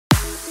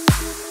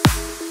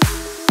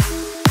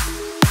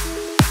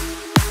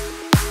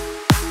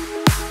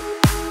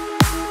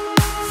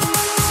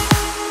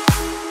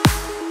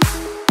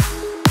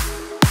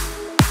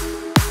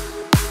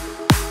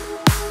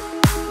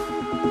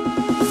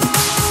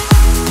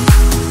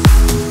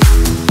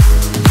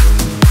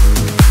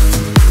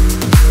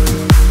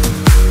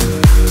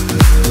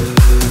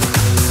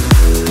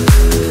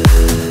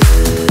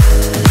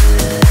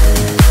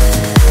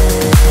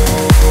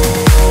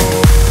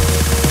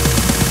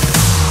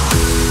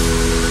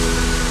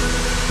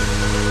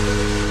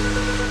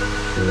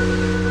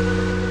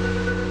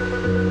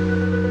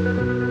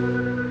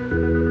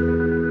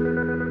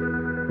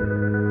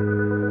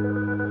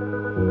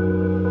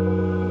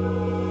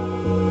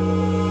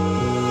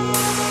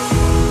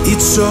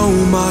It's so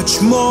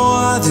much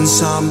more than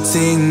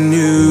something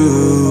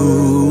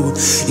new.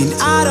 And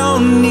I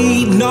don't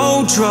need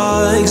no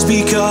drugs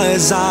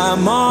because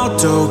I'm all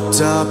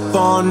doped up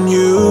on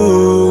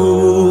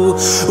you.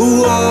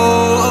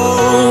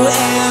 Whoa,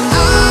 and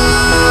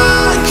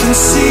I can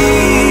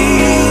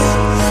see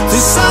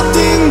there's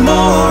something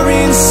more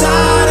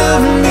inside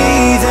of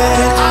me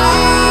that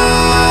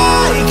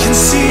I can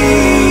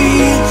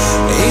see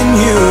in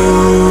you.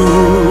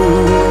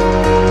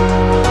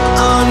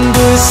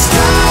 Under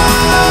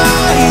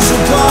skies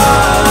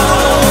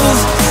above,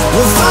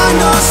 we'll find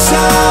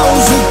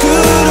ourselves a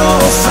good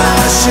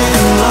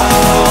old-fashioned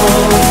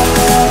love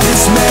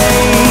that's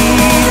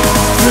made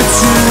for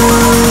two,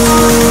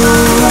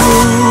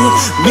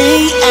 me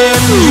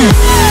and you.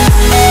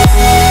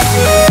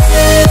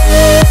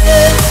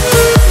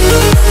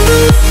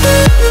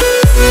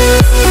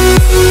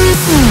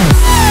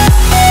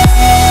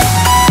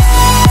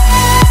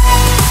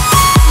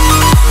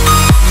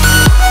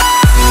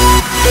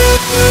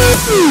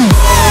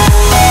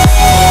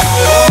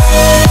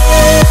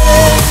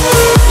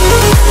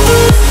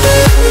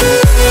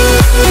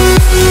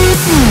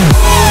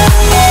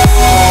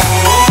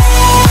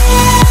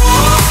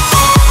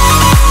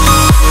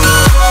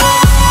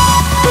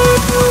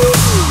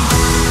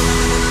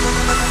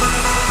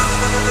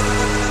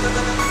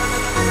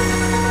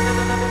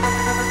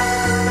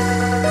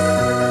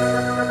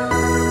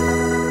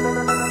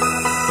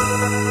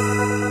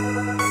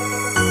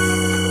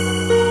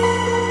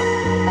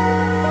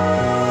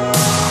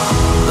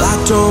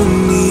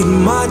 Don't need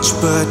much,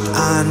 but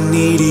I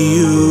need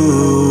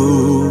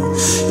you.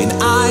 And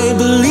I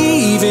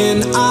believe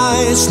in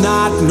us,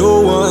 not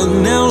no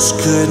one else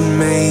could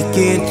make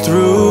it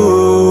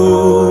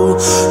through.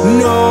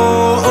 No.